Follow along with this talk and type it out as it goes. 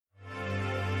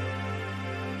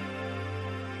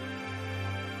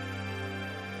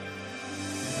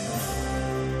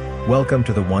Welcome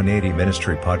to the 180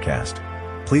 Ministry Podcast.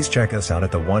 Please check us out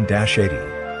at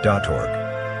the1-80.org.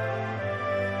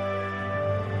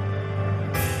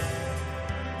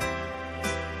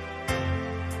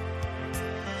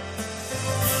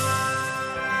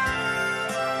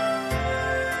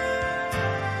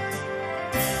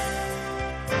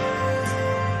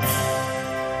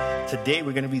 Today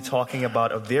we're going to be talking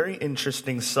about a very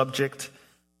interesting subject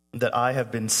that I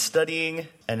have been studying,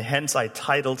 and hence I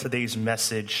titled today's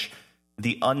message,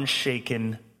 The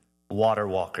Unshaken Water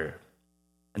Walker.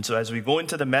 And so as we go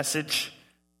into the message,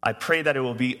 I pray that it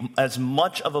will be as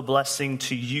much of a blessing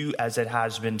to you as it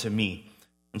has been to me.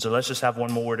 And so let's just have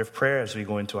one more word of prayer as we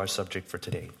go into our subject for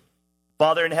today.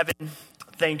 Father in heaven,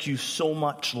 thank you so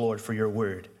much, Lord, for your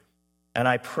word. And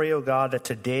I pray, oh God, that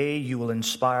today you will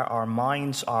inspire our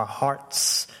minds, our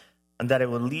hearts, and that it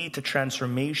will lead to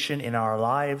transformation in our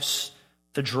lives,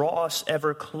 to draw us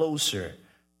ever closer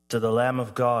to the Lamb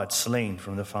of God slain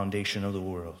from the foundation of the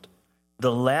world,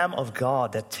 the Lamb of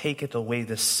God that taketh away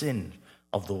the sin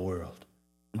of the world.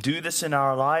 Do this in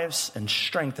our lives and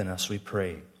strengthen us, we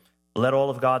pray. Let all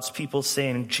of God's people say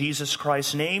in Jesus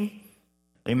Christ's name,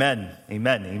 amen,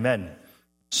 amen, amen.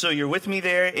 So you're with me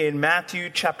there in Matthew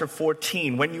chapter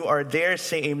 14. When you are there,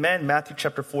 say amen, Matthew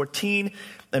chapter 14,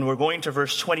 and we're going to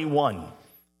verse 21.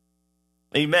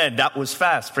 Amen, that was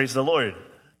fast, praise the Lord.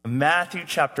 Matthew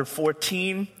chapter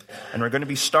 14, and we're going to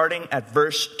be starting at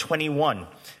verse 21.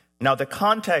 Now the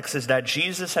context is that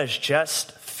Jesus has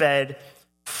just fed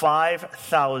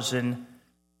 5,000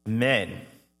 men,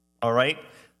 all right?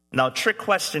 Now trick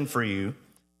question for you,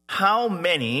 how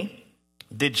many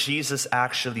did Jesus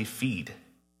actually feed?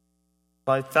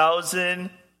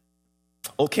 5,000.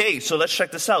 Okay, so let's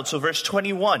check this out. So verse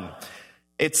 21,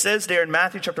 it says there in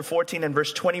Matthew chapter 14 and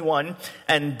verse 21,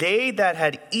 and they that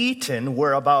had eaten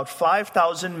were about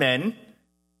 5,000 men,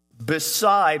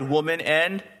 beside women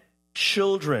and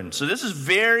children. So this is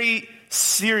very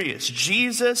serious.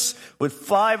 Jesus, with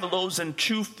 5 loaves and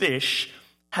 2 fish,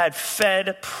 had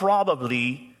fed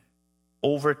probably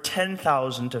over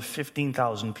 10,000 to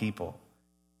 15,000 people,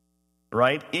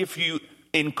 right? If you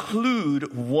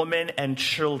include women and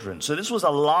children. So this was a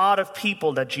lot of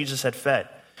people that Jesus had fed.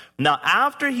 Now,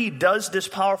 after he does this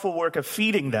powerful work of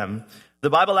feeding them, the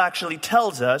Bible actually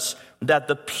tells us that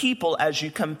the people, as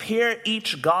you compare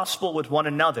each gospel with one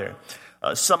another,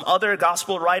 some other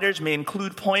gospel writers may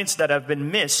include points that have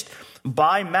been missed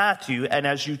by Matthew, and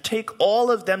as you take all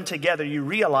of them together, you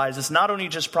realize it's not only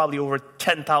just probably over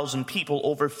 10,000 people,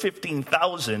 over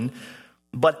 15,000,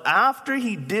 but after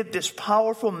he did this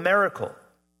powerful miracle,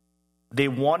 they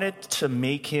wanted to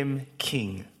make him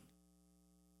king.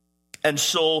 And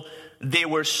so they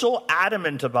were so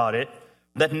adamant about it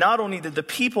that not only did the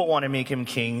people want to make him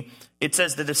king, it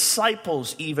says the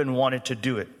disciples even wanted to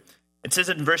do it. It says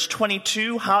in verse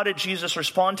 22, how did Jesus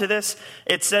respond to this?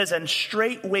 It says, and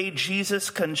straightway Jesus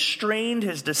constrained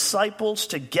his disciples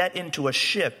to get into a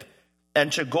ship and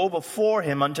to go before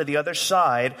him unto the other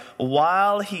side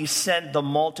while he sent the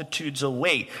multitudes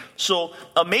away. So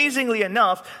amazingly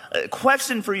enough, a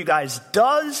question for you guys,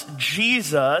 does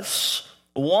Jesus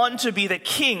want to be the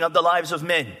king of the lives of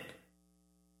men?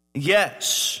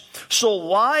 Yes. So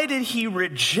why did he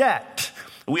reject?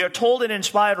 We are told in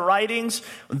inspired writings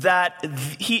that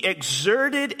he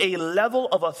exerted a level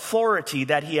of authority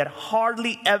that he had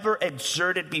hardly ever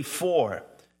exerted before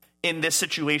in this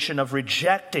situation of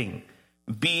rejecting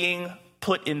being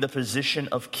put in the position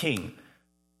of king.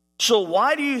 So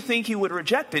why do you think he would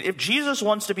reject it? If Jesus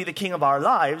wants to be the king of our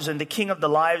lives and the king of the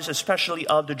lives, especially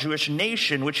of the Jewish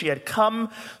nation, which he had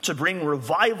come to bring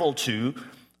revival to,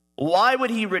 why would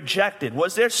he reject it?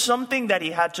 Was there something that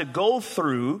he had to go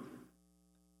through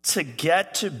to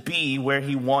get to be where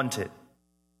he wanted?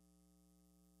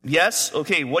 Yes?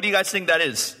 Okay, what do you guys think that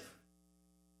is?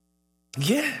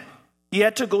 Yeah, he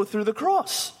had to go through the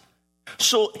cross.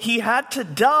 So he had to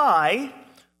die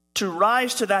to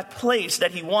rise to that place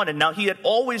that he wanted. Now, he had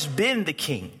always been the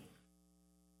king.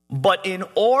 But in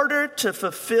order to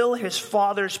fulfill his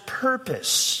Father's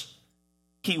purpose,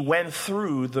 he went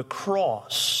through the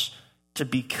cross to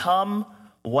become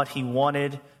what he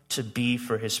wanted to be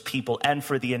for his people and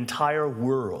for the entire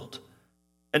world.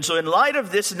 And so in light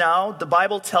of this now, the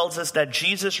Bible tells us that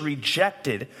Jesus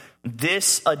rejected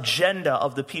this agenda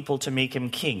of the people to make him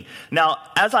king. Now,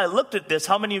 as I looked at this,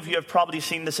 how many of you have probably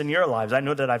seen this in your lives? I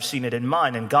know that I've seen it in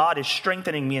mine, and God is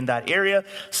strengthening me in that area.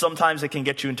 Sometimes it can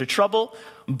get you into trouble,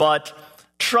 but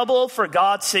trouble for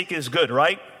God's sake is good,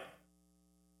 right?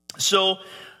 So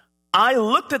I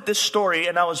looked at this story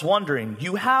and I was wondering,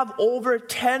 you have over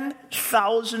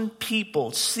 10,000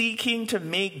 people seeking to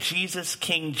make Jesus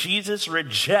king. Jesus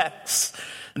rejects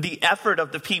the effort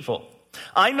of the people.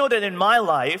 I know that in my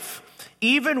life,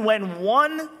 even when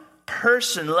one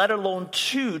person, let alone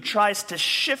two, tries to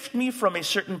shift me from a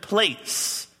certain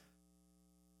place,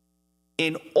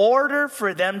 in order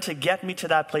for them to get me to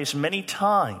that place, many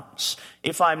times,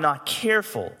 if I'm not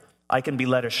careful, I can be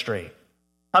led astray.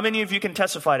 How many of you can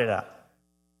testify to that?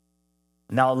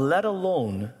 Now, let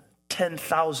alone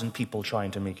 10,000 people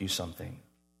trying to make you something.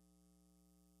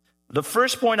 The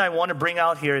first point I want to bring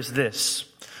out here is this.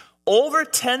 Over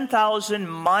 10,000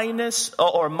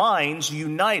 minds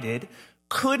united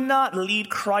could not lead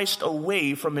Christ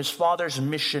away from his Father's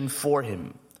mission for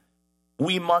him.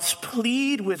 We must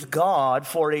plead with God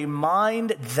for a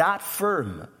mind that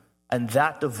firm and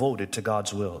that devoted to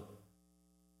God's will.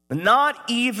 Not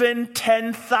even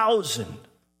 10,000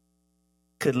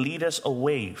 could lead us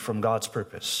away from God's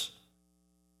purpose.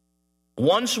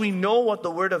 Once we know what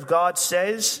the Word of God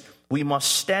says, we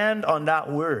must stand on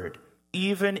that word,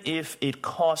 even if it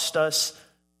cost us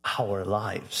our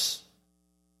lives.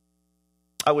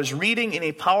 I was reading in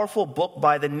a powerful book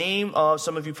by the name of,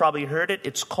 some of you probably heard it,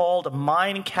 it's called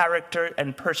Mind, Character,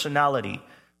 and Personality.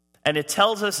 And it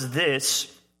tells us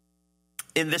this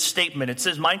in this statement. It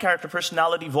says, Mind, Character,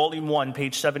 Personality, Volume 1,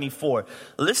 page 74.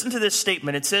 Listen to this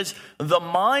statement. It says, the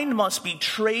mind must be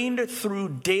trained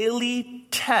through daily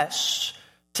tests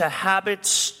to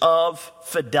habits of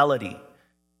fidelity.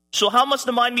 So how must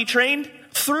the mind be trained?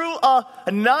 Through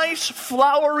a nice,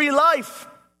 flowery life.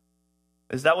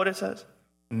 Is that what it says?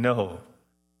 No.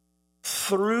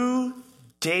 Through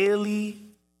daily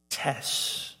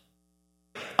tests.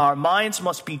 Our minds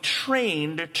must be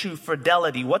trained to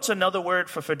fidelity. What's another word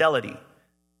for fidelity?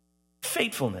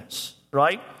 Faithfulness,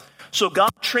 right? So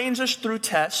God trains us through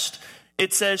tests.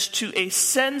 It says to a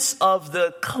sense of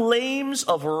the claims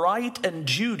of right and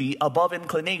duty above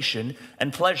inclination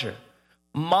and pleasure.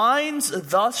 Minds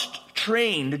thus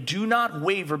trained do not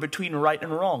waver between right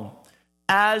and wrong,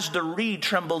 as the reed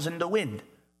trembles in the wind.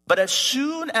 But as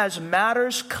soon as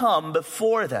matters come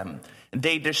before them,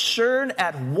 they discern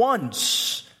at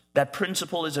once that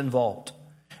principle is involved.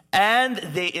 And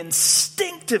they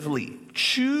instinctively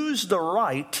choose the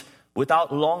right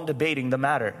without long debating the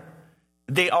matter.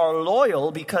 They are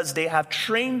loyal because they have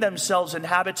trained themselves in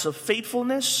habits of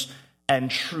faithfulness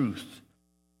and truth.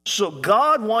 So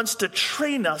God wants to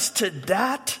train us to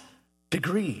that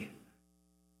degree,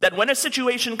 that when a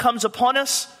situation comes upon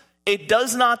us, it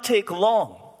does not take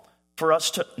long for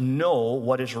us to know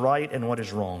what is right and what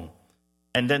is wrong,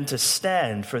 and then to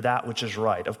stand for that which is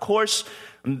right. Of course,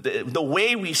 the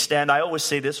way we stand, I always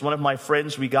say this, one of my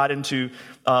friends, we got into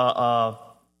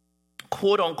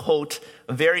quote-unquote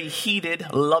very heated,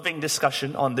 loving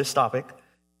discussion on this topic,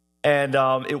 and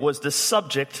it was the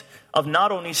subject of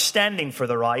not only standing for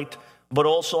the right, but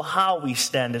also how we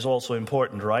stand is also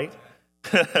important, right?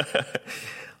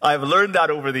 I've learned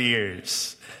that over the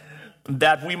years,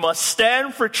 that we must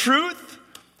stand for truth.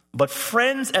 But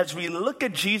friends, as we look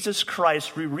at Jesus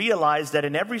Christ, we realize that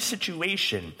in every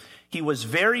situation, he was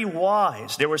very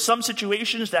wise. There were some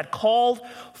situations that called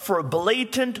for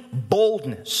blatant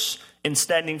boldness in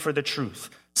standing for the truth,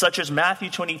 such as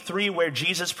Matthew 23, where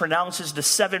Jesus pronounces the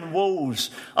 7 woes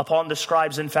upon the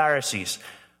scribes and Pharisees.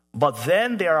 But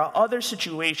then there are other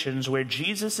situations where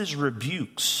Jesus'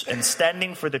 rebukes and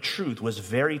standing for the truth was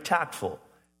very tactful.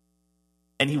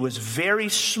 And he was very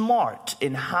smart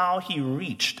in how he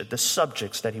reached the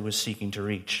subjects that he was seeking to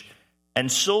reach.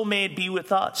 And so may it be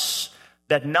with us,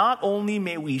 that not only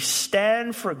may we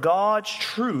stand for God's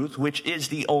truth, which is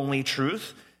the only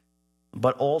truth,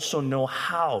 but also know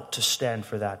how to stand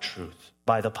for that truth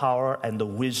by the power and the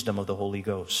wisdom of the Holy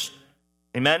Ghost.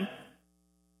 Amen?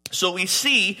 So we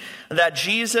see that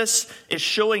Jesus is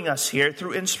showing us here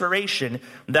through inspiration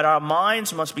that our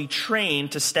minds must be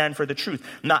trained to stand for the truth.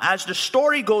 Now, as the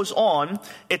story goes on,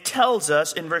 it tells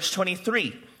us in verse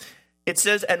 23, it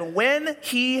says, and when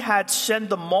he had sent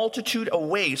the multitude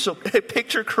away, so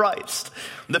picture Christ.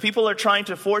 The people are trying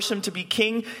to force him to be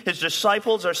king. His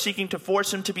disciples are seeking to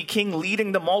force him to be king,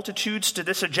 leading the multitudes to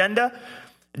this agenda.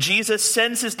 Jesus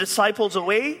sends his disciples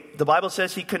away. The Bible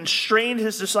says he constrained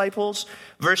his disciples.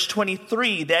 Verse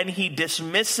 23, then he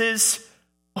dismisses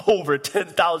over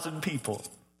 10,000 people.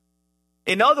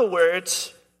 In other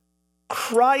words,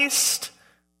 Christ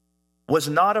was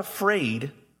not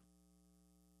afraid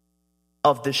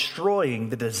of destroying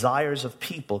the desires of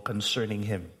people concerning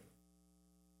him.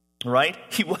 Right?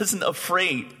 He wasn't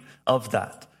afraid of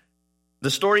that. The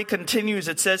story continues.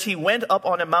 It says he went up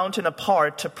on a mountain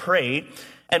apart to pray.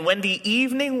 And when the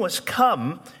evening was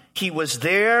come, he was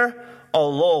there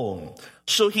alone.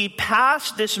 So he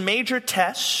passed this major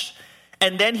test,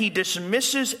 and then he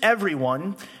dismisses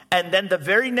everyone, And then the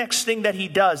very next thing that he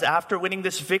does after winning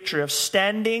this victory of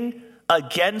standing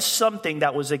against something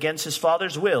that was against his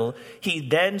Father's will, he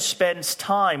then spends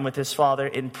time with his Father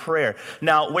in prayer.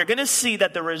 Now, we're going to see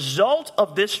that the result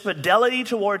of this fidelity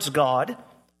towards God,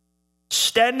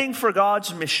 standing for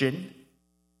God's mission,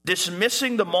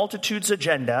 dismissing the multitude's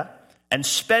agenda, and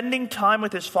spending time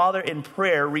with his Father in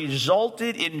prayer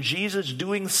resulted in Jesus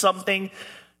doing something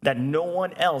that no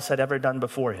one else had ever done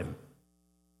before him.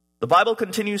 The Bible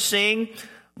continues saying,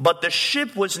 "But the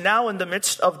ship was now in the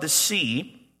midst of the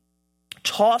sea,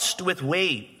 tossed with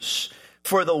waves,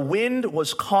 for the wind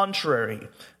was contrary."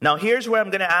 Now here's where I'm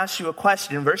going to ask you a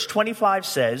question. Verse 25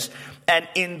 says, "And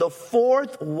in the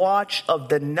fourth watch of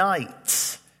the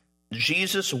night,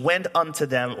 Jesus went unto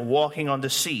them walking on the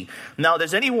sea." Now,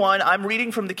 does anyone, I'm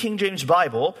reading from the King James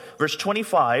Bible, verse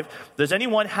 25. Does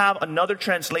anyone have another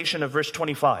translation of verse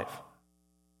 25?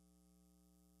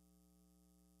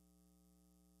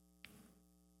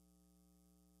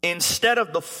 Instead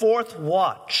of the fourth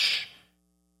watch,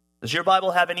 does your Bible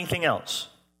have anything else?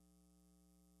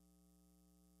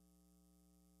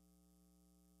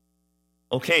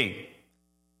 Okay,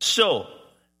 so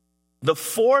the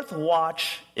fourth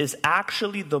watch is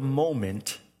actually the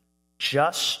moment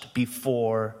just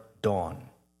before dawn.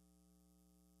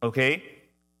 Okay?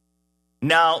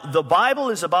 Now, the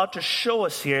Bible is about to show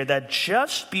us here that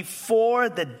just before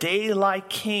the daylight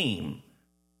came,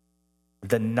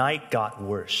 the night got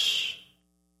worse.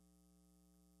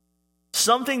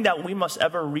 Something that we must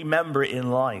ever remember in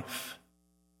life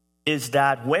is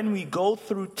that when we go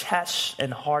through tests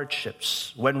and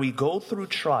hardships, when we go through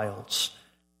trials,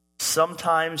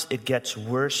 sometimes it gets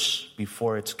worse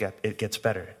before it gets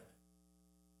better.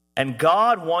 And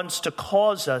God wants to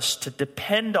cause us to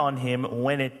depend on him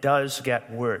when it does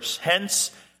get worse. Hence,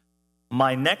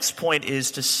 my next point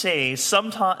is to say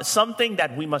something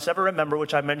that we must ever remember,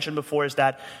 which I mentioned before, is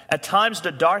that at times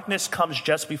the darkness comes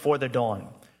just before the dawn.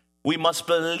 We must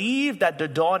believe that the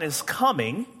dawn is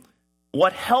coming.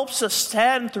 What helps us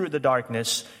stand through the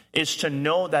darkness is to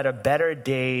know that a better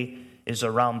day is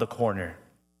around the corner.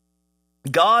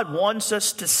 God wants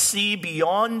us to see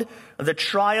beyond the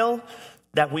trial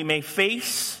that we may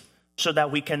face so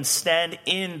that we can stand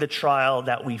in the trial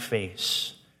that we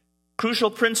face.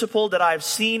 Crucial principle that I've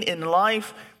seen in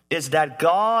life is that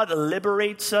God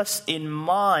liberates us in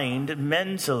mind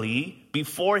mentally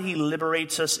before he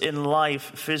liberates us in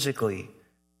life physically.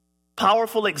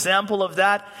 Powerful example of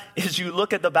that is you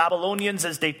look at the Babylonians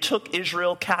as they took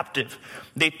Israel captive.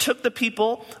 They took the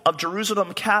people of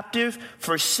Jerusalem captive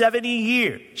for 70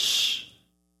 years.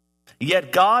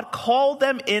 Yet God called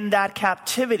them in that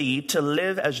captivity to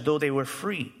live as though they were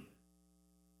free.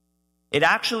 It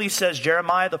actually says,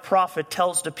 Jeremiah the prophet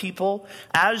tells the people,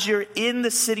 as you're in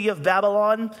the city of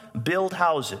Babylon, build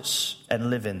houses and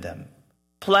live in them.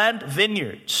 Plant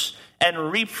vineyards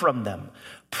and reap from them.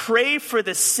 Pray for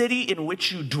the city in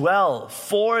which you dwell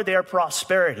for their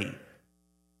prosperity,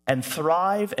 and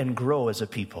thrive and grow as a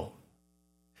people.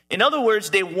 In other words,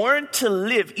 they weren't to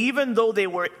live, even though they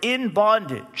were in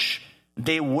bondage,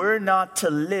 they were not to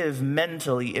live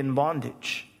mentally in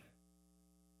bondage.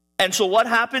 And so what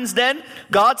happens then?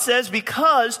 God says,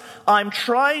 because I'm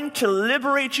trying to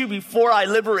liberate you before I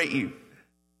liberate you.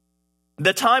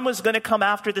 The time was going to come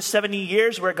after the 70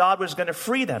 years where God was going to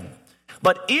free them.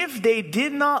 But if they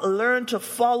did not learn to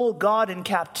follow God in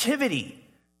captivity,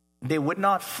 they would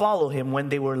not follow him when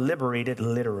they were liberated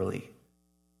literally.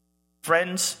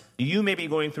 Friends, you may be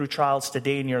going through trials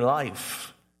today in your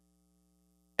life,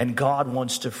 and God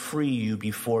wants to free you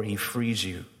before he frees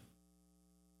you.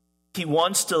 He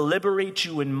wants to liberate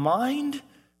you in mind,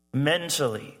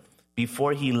 mentally,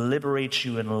 before he liberates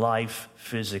you in life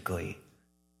physically.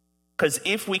 Because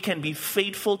if we can be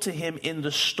faithful to him in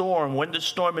the storm, when the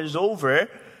storm is over,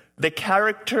 the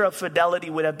character of fidelity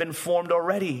would have been formed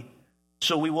already.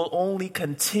 So we will only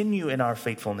continue in our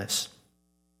faithfulness.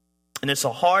 And it's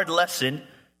a hard lesson,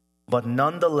 but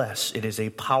nonetheless, it is a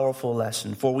powerful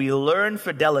lesson. For we learn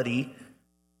fidelity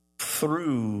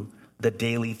through the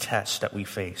daily test that we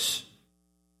face.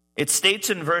 It states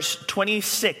in verse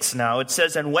 26 now, it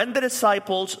says, and when the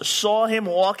disciples saw him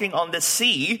walking on the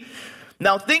sea.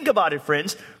 Now think about it,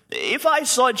 friends. If I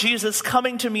saw Jesus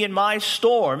coming to me in my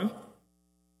storm,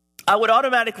 I would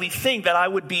automatically think that I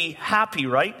would be happy,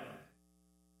 right?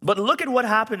 But look at what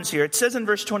happens here. It says in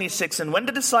verse 26, and when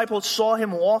the disciples saw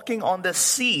him walking on the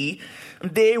sea,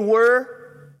 they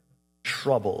were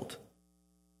troubled,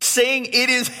 saying,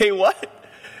 it is a what?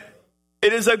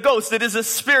 It is a ghost. It is a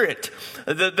spirit.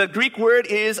 The Greek word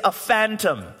is a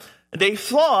phantom. They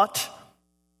thought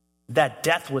that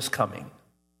death was coming.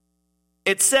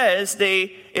 it says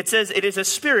it is a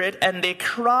spirit, and they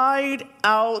cried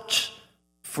out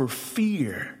for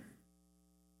fear.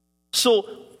 So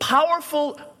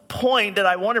powerful point that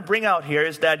I want to bring out here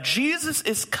is that Jesus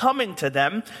is coming to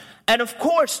them, and of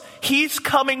course, he's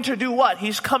coming to do what?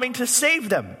 He's coming to save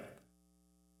them.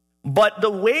 But the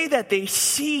way that they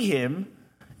see him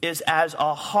is as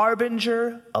a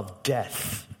harbinger of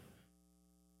death.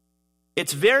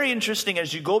 It's very interesting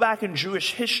as you go back in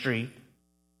Jewish history,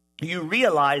 you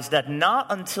realize that not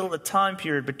until the time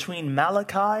period between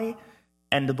Malachi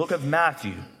and the book of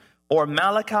Matthew, or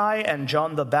Malachi and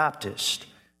John the Baptist,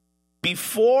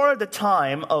 before the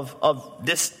time of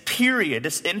this period,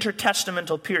 this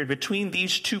intertestamental period between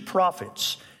these two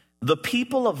prophets, the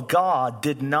people of God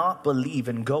did not believe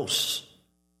in ghosts.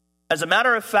 As a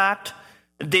matter of fact,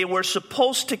 they were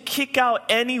supposed to kick out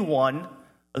anyone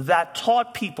that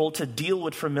taught people to deal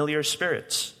with familiar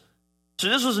spirits. So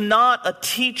this was not a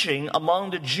teaching among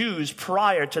the Jews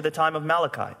prior to the time of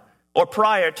Malachi, or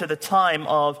prior to the time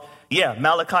of,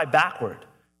 Malachi backward.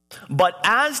 But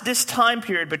as this time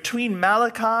period between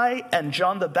Malachi and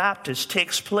John the Baptist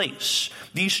takes place,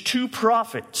 these two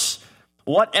prophets,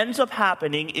 what ends up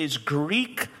happening is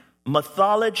Greek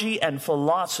mythology and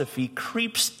philosophy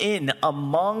creeps in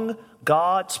among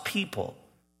God's people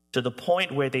to the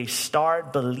point where they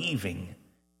start believing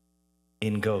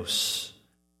in ghosts.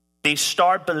 They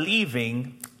start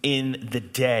believing in the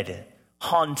dead,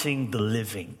 haunting the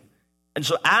living. And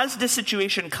so as this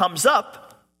situation comes up,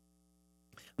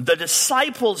 the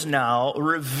disciples now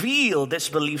reveal this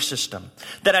belief system.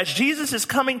 That as Jesus is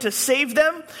coming to save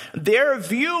them, they're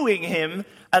viewing him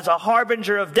as a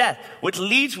harbinger of death, which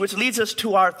leads us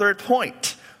to our third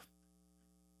point.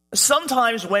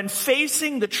 Sometimes when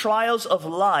facing the trials of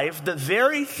life, the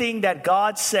very thing that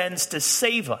God sends to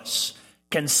save us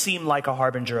can seem like a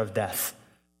harbinger of death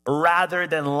rather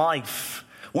than life.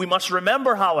 We must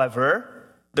remember, however,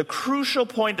 the crucial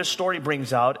point the story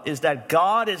brings out is that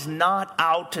God is not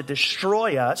out to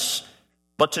destroy us,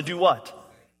 but to do what?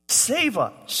 Save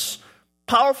us.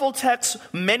 Powerful texts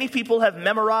many people have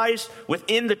memorized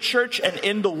within the church and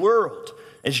in the world.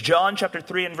 It's John chapter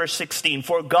 3 and verse 16.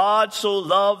 For God so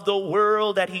loved the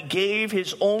world that he gave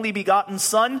his only begotten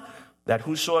Son, that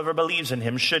whosoever believes in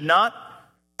him should not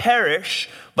perish,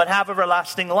 but have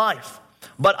everlasting life.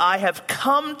 But I have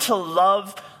come to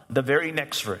love the very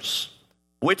next verse,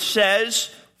 which says,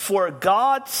 for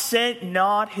God sent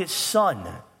not his Son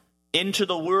into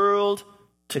the world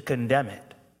to condemn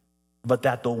it, but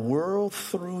that the world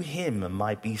through him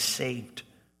might be saved.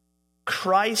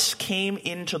 Christ came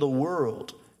into the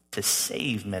world to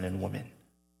save men and women.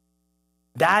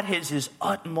 That is his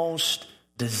utmost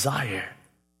desire.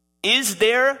 Is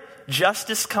there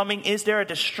justice coming? Is there a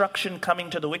destruction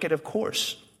coming to the wicked? Of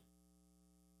course.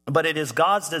 But it is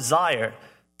God's desire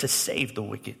to save the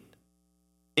wicked.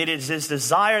 It is his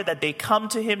desire that they come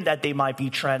to him, that they might be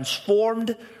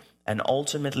transformed and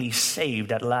ultimately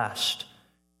saved at last.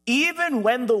 Even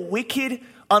when the wicked,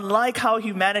 unlike how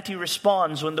humanity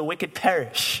responds when the wicked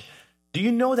perish, do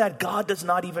you know that God does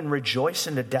not even rejoice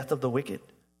in the death of the wicked?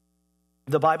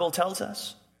 The Bible tells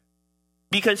us.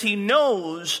 Because he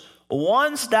knows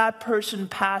once that person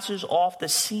passes off the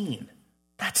scene,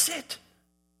 that's it.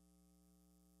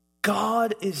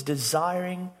 God is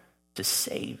desiring to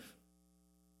save.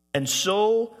 And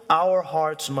so our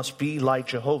hearts must be like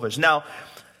Jehovah's. Now,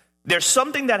 there's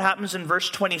something that happens in verse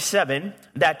 27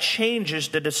 that changes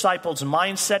the disciples'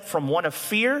 mindset from one of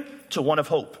fear to one of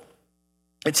hope.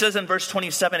 It says in verse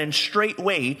 27, and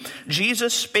straightway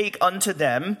Jesus spake unto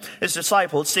them, his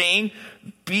disciples, saying,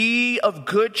 be of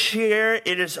good cheer,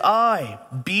 it is I,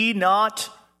 be not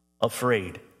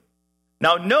afraid.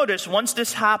 Now notice, once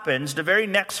this happens, the very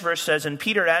next verse says, and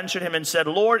Peter answered him and said,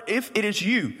 Lord, if it is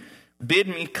you, bid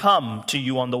me come to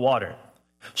you on the water.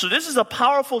 So this is a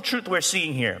powerful truth we're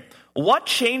seeing here. What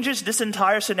changes this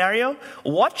entire scenario?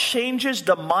 What changes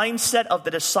the mindset of the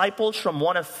disciples from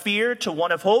one of fear to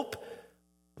one of hope?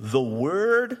 The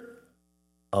word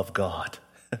of God.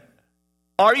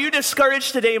 Are you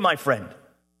discouraged today, my friend?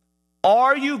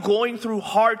 Are you going through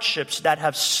hardships that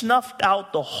have snuffed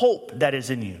out the hope that is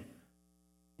in you?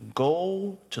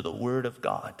 Go to the word of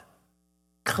God.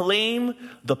 Claim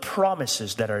the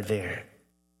promises that are there.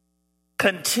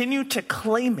 Continue to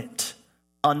claim it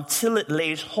until it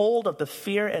lays hold of the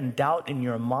fear and doubt in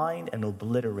your mind and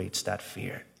obliterates that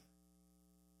fear.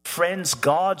 Friends,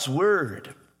 God's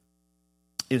word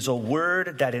is a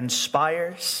word that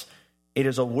inspires. It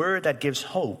is a word that gives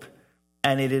hope.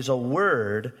 And it is a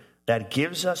word that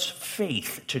gives us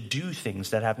faith to do things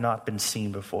that have not been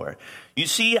seen before. You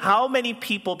see, how many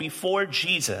people before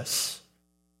Jesus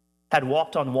had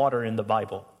walked on water in the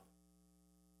Bible?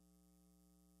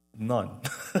 None.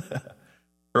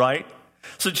 Right?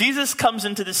 So Jesus comes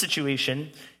into this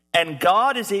situation, and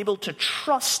God is able to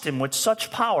trust him with such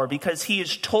power because he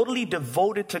is totally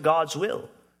devoted to God's will.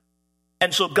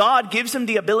 And so God gives him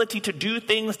the ability to do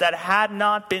things that had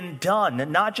not been done,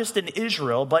 and not just in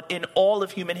Israel, but in all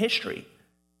of human history.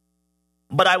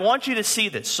 But I want you to see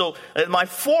this. So my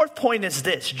fourth point is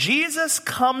this. Jesus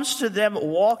comes to them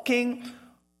walking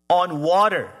on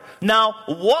water. Now,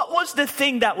 what was the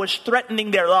thing that was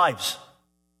threatening their lives?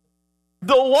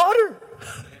 The water.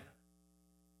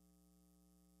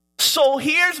 So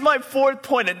here's my fourth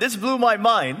point, and this blew my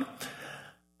mind.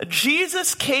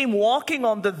 Jesus came walking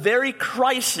on the very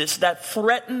crisis that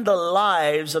threatened the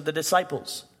lives of the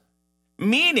disciples.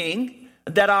 Meaning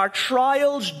that our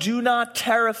trials do not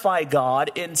terrify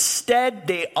God. Instead,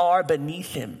 they are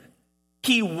beneath him.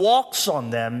 He walks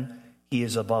on them. He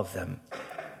is above them.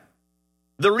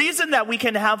 The reason that we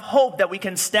can have hope, that we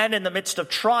can stand in the midst of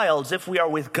trials if we are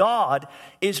with God,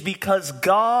 is because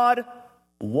God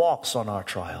walks on our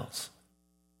trials.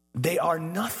 They are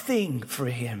nothing for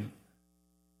him.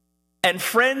 And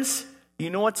friends, you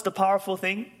know what's the powerful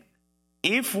thing?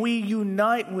 If we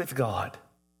unite with God,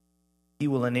 he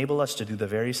will enable us to do the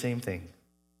very same thing.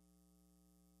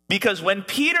 Because when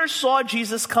Peter saw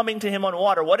Jesus coming to him on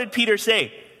water, what did Peter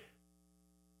say?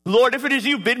 Lord, if it is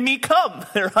you, bid me come,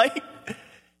 right?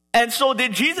 And so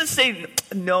did Jesus say,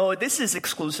 no, this is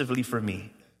exclusively for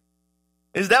me?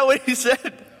 Is that what he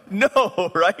said?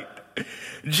 No, right?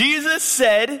 Jesus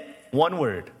said one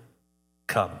word,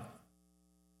 come.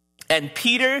 And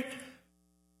Peter,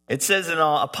 it says in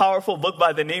a powerful book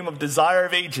by the name of Desire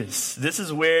of Ages, this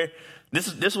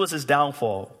was his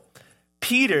downfall.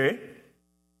 Peter,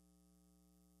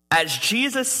 as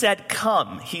Jesus said,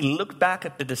 come, he looked back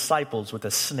at the disciples with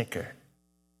a snicker.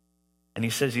 And he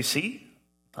says, you see,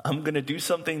 I'm going to do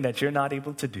something that you're not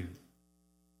able to do.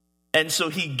 And so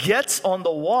he gets on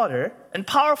the water, and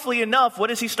powerfully enough, what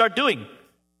does he start doing?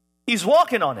 He's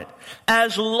walking on it.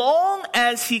 As long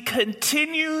as he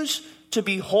continues to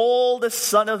behold the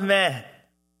Son of Man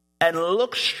and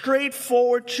look straight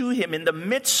forward to him in the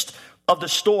midst of the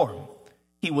storm,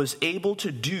 he was able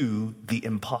to do the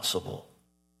impossible.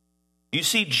 You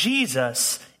see,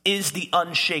 Jesus is the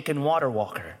unshaken water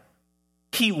walker.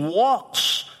 He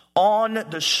walks on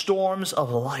the storms of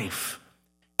life.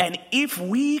 And if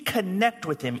we connect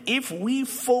with him, if we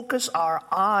focus our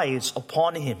eyes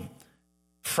upon him,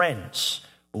 friends,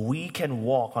 we can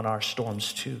walk on our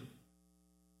storms too.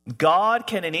 God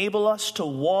can enable us to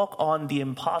walk on the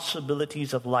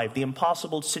impossibilities of life, the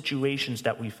impossible situations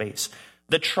that we face,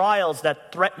 the trials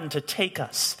that threaten to take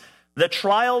us, the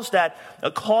trials that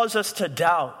cause us to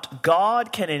doubt.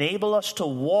 God can enable us to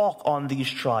walk on these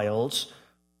trials.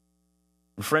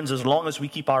 And friends, as long as we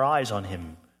keep our eyes on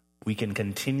him, we can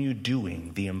continue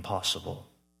doing the impossible.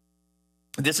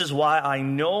 This is why I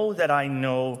know that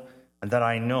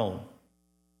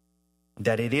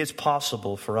it is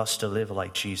possible for us to live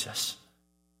like Jesus.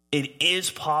 It is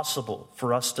possible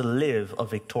for us to live a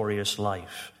victorious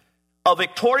life. A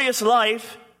victorious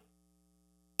life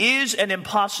is an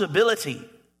impossibility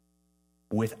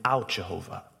without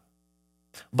Jehovah.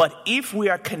 But if we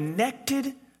are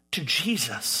connected to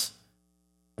Jesus,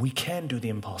 we can do the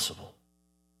impossible.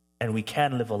 And we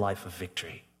can live a life of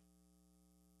victory.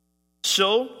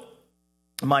 So,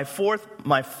 my fifth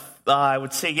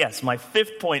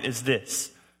point is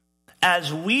this.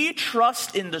 As we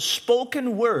trust in the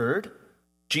spoken word,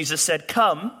 Jesus said,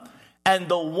 come, and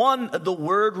the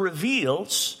word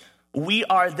reveals, we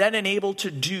are then enabled to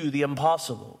do the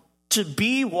impossible. To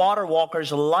be water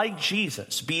walkers like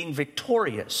Jesus, being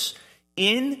victorious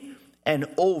in and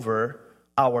over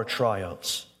our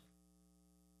trials.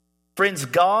 Friends,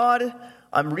 God,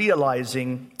 I'm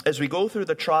realizing as we go through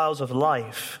the trials of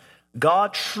life,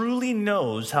 God truly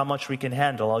knows how much we can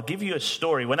handle. I'll give you a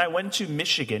story. When I went to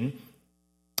Michigan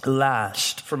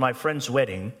last for my friend's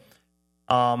wedding,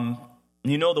 the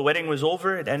wedding was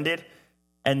over, it ended,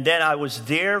 and then I was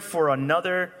there for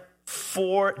another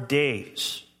 4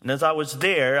 days. And as I was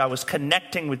there, I was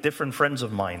connecting with different friends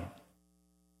of mine.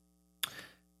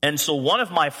 And so one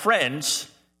of my friends,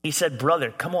 he said,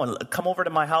 brother, come over to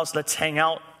my house, let's hang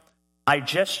out. I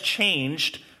just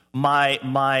changed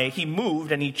he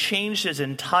moved and he changed his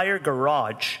entire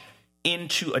garage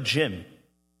into a gym.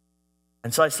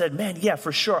 And so I said, man, yeah,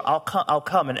 for sure, I'll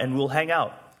come and we'll hang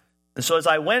out. And so as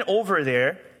I went over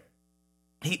there,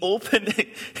 he opened it.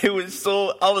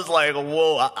 I was like,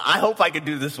 whoa, I hope I could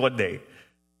do this one day.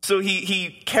 So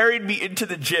he carried me into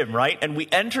the gym, right? And we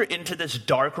enter into this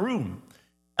dark room.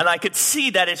 And I could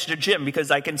see that it's the gym because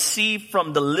I can see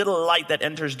from the little light that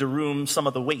enters the room some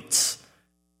of the weights.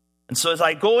 And so as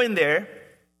I go in there,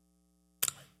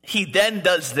 he then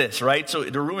does this, right? So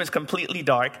the room is completely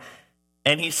dark.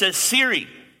 And he says, Siri,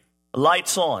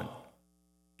 lights on.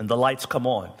 And the lights come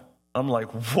on. I'm like,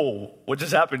 whoa, what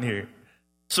just happened here?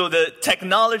 So the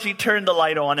technology turned the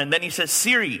light on. And then he says,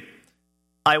 Siri,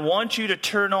 I want you to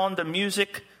turn on the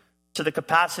music to the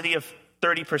capacity of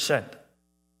 30%.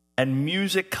 And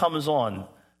music comes on.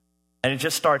 And it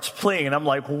just starts playing. And I'm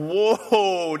like,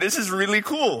 whoa, this is really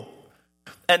cool.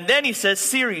 And then he says,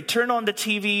 Siri, turn on the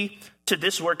TV to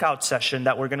this workout session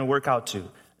that we're going to work out to.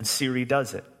 And Siri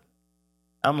does it.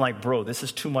 I'm like, bro, this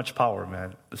is too much power,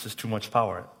 man. This is too much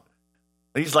power.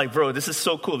 And he's like, bro, this is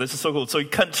so cool. This is so cool. So he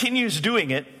continues doing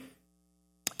it.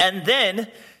 And then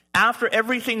after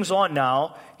everything's on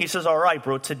now, he says, all right,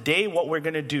 bro, today what we're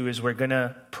going to do is we're going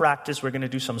to practice. We're going to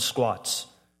do some squats.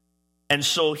 And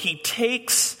so he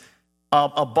takes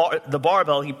the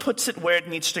barbell, he puts it where it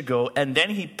needs to go, and then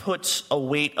he puts a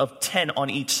weight of 10 on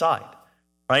each side,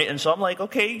 right? And so I'm like,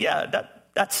 okay, yeah,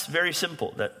 that's very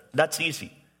simple. That's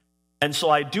easy. And so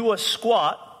I do a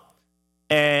squat,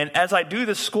 and as I do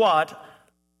the squat,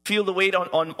 feel the weight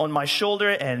on my shoulder,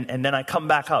 and then I come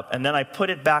back up, and then I put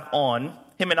it back on.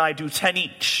 Him and I do 10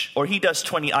 each, or he does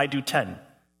 20, I do 10.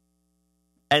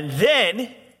 And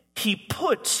then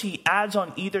he adds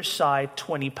on either side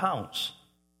 20 pounds.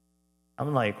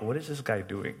 I'm like, what is this guy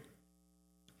doing?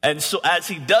 And so as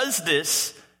he does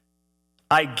this,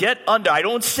 I get under. I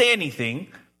don't say anything.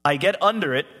 I get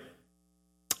under it,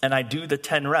 and I do the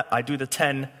 10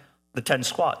 the 10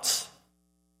 squats.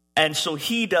 And so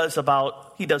he does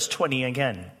 20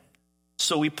 again.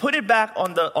 So we put it back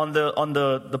on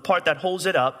the part that holds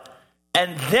it up,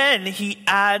 and then he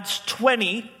adds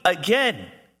 20 again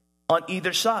on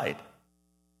either side.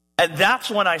 And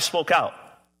that's when I spoke out.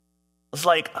 I was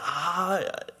like,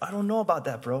 I don't know about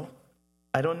that, bro.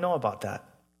 I don't know about that.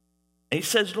 And he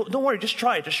says, don't worry, just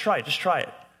try it.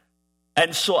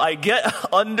 And so I get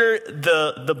under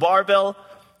the barbell,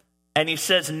 and he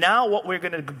says, now what we're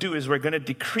going to do is we're going to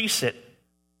decrease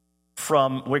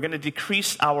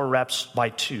our reps by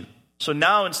 2. So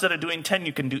now instead of doing 10,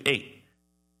 you can do 8.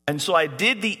 And so I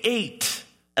did the 8,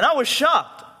 and I was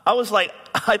shocked. I was like,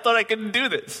 I thought I couldn't do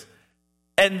this.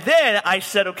 And then I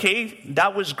said, okay,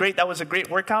 that was great. That was a great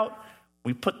workout.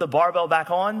 We put the barbell back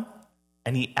on,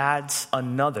 and he adds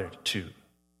another 2.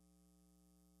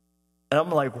 And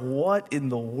I'm like, what in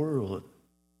the world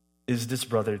is this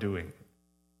brother doing?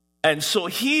 And so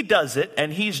he does it,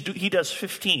 and he does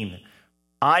 15.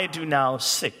 I do now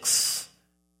 6.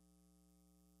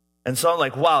 And so I'm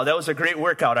like, wow, that was a great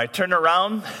workout. I turn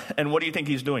around, and what do you think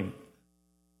he's doing?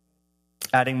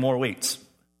 Adding more weights.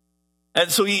 And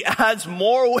so he adds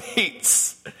more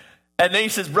weights. And then he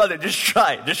says, brother, just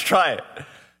try it.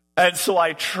 And so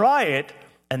I try it,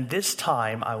 and this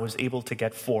time I was able to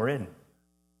get 4 in.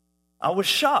 I was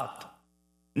shocked.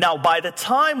 Now, by the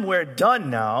time we're done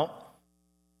now,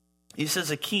 he says,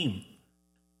 Akeem,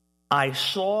 I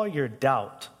saw your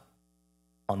doubt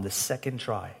on the second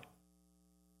try,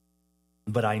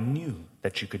 but I knew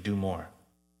that you could do more.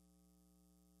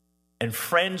 And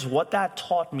friends, what that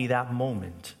taught me that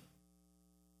moment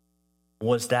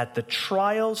was that the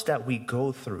trials that we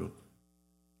go through,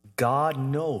 God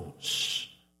knows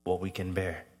what we can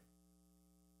bear.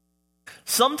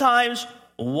 Sometimes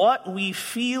what we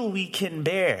feel we can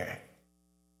bear,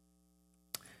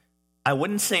 I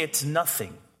wouldn't say it's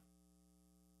nothing.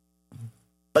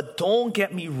 But don't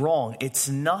get me wrong, it's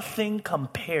nothing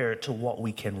compared to what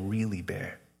we can really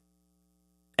bear.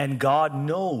 And God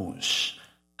knows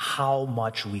how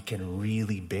much we can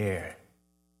really bear.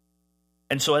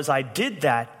 And so as I did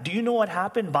that, do you know what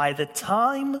happened? By the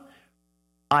time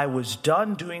I was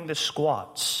done doing the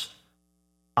squats,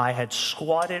 I had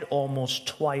squatted almost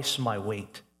twice my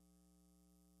weight.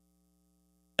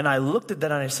 And I looked at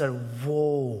that and I said,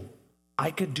 whoa,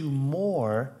 I could do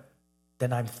more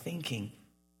than I'm thinking.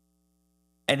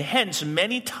 And hence,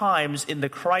 many times in the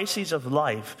crises of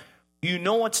life, you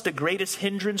know what's the greatest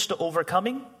hindrance to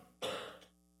overcoming?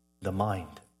 The mind.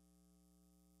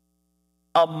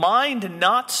 A mind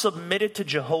not submitted to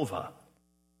Jehovah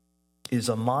is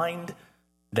a mind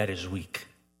that is weak.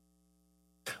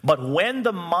 But when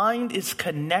the mind is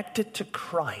connected to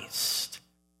Christ,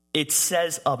 it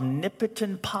says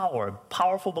omnipotent power,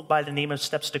 powerful book by the name of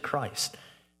Steps to Christ,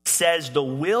 says the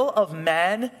will of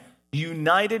man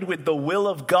united with the will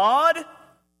of God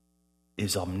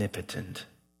is omnipotent.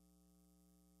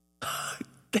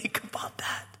 Think about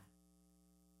that.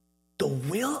 The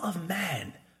will of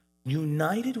man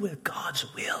united with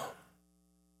God's will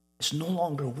is no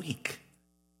longer weak.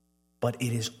 but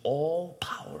it is all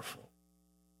powerful.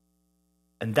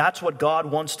 And that's what God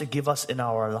wants to give us in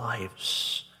our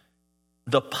lives.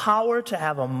 The power to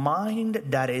have a mind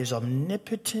that is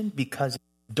omnipotent, because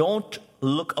don't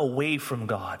look away from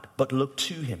God, but look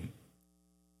to him.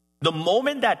 The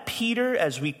moment that Peter,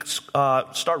 as we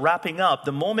start wrapping up,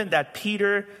 the moment that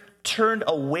Peter turned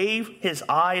away his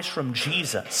eyes from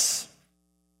Jesus,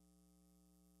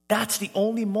 that's the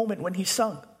only moment when he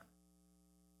sunk.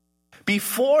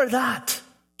 Before that,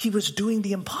 he was doing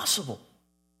the impossible.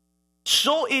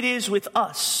 So it is with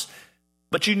us.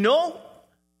 But you know,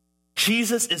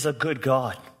 Jesus is a good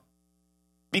God.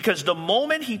 Because the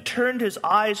moment he turned his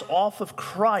eyes off of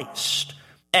Christ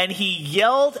and he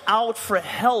yelled out for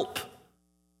help,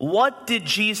 what did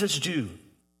Jesus do?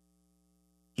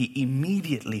 He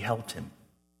immediately helped him.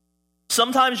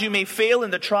 Sometimes you may fail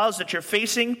in the trials that you're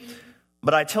facing,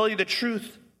 but I tell you the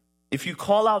truth, if you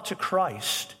call out to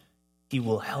Christ, he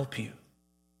will help you.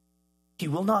 He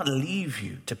will not leave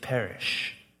you to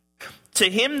perish. To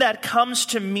him that comes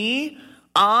to me,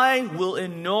 I will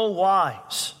in no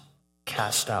wise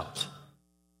cast out.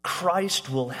 Christ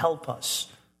will help us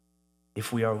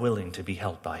if we are willing to be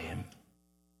helped by him.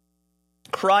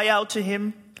 Cry out to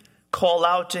him, call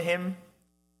out to him,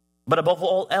 but above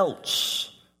all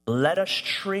else, let us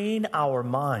train our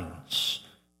minds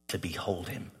to behold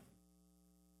him.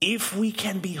 If we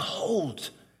can behold,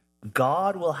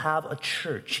 God will have a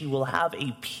church. He will have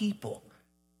a people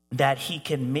that he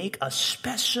can make a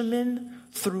specimen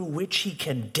through which he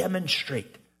can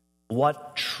demonstrate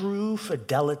what true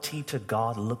fidelity to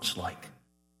God looks like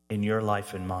in your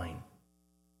life and mine.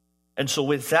 And so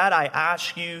with that, I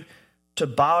ask you to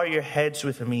bow your heads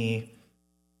with me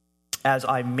as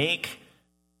I make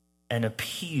an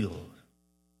appeal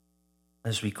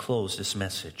as we close this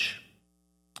message.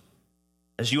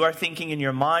 As you are thinking in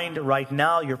your mind right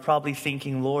now, you're probably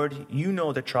thinking, Lord, you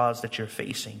know the trials that you're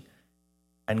facing,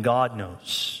 and God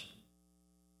knows.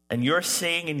 And you're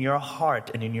saying in your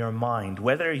heart and in your mind,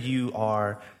 whether you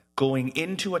are going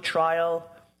into a trial,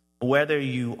 whether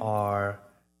you are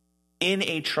in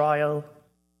a trial,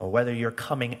 or whether you're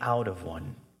coming out of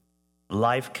one,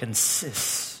 life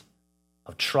consists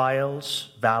of trials,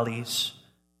 valleys,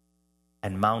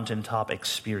 and mountaintop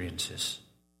experiences.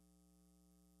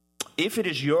 If it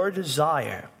is your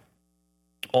desire,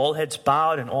 all heads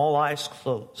bowed and all eyes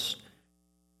closed,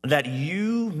 that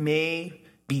you may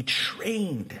be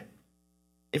trained,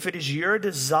 if it is your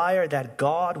desire that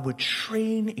God would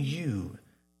train you,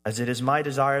 as it is my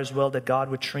desire as well that God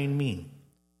would train me,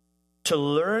 to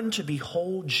learn to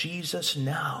behold Jesus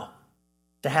now,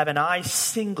 to have an eye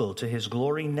single to his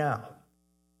glory now,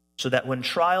 so that when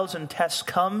trials and tests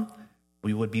come,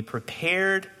 we would be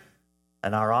prepared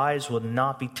and our eyes will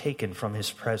not be taken from his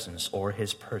presence or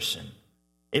his person.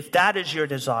 If that is your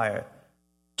desire,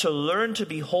 to learn to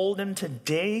behold him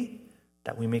today,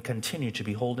 that we may continue to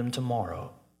behold him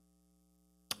tomorrow,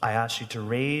 I ask you to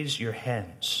raise your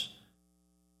hands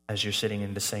as you're sitting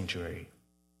in the sanctuary.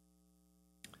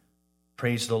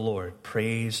 Praise the Lord.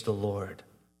 Praise the Lord.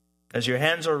 As your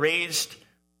hands are raised,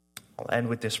 I'll end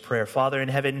with this prayer. Father in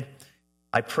heaven,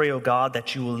 I pray, O God,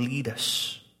 that you will lead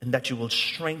us and that you will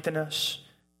strengthen us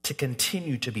to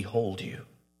continue to behold you,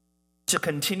 to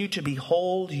continue to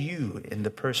behold you in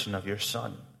the person of your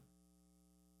Son.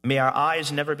 May our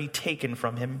eyes never be taken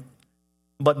from him,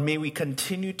 but may we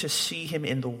continue to see him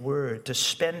in the Word, to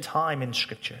spend time in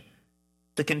Scripture,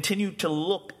 to continue to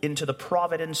look into the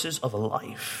providences of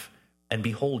life and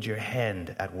behold your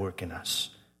hand at work in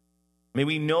us. May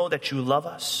we know that you love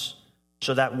us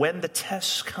so that when the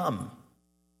tests come,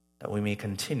 that we may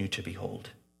continue to behold.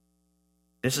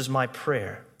 This is my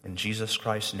prayer in Jesus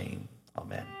Christ's name.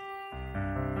 Amen.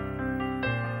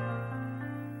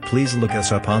 Please look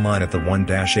us up online at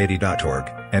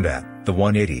the1-80.org and at the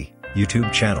 180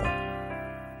 YouTube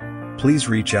channel. Please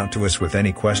reach out to us with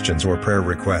any questions or prayer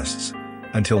requests.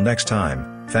 Until next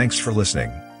time, thanks for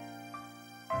listening.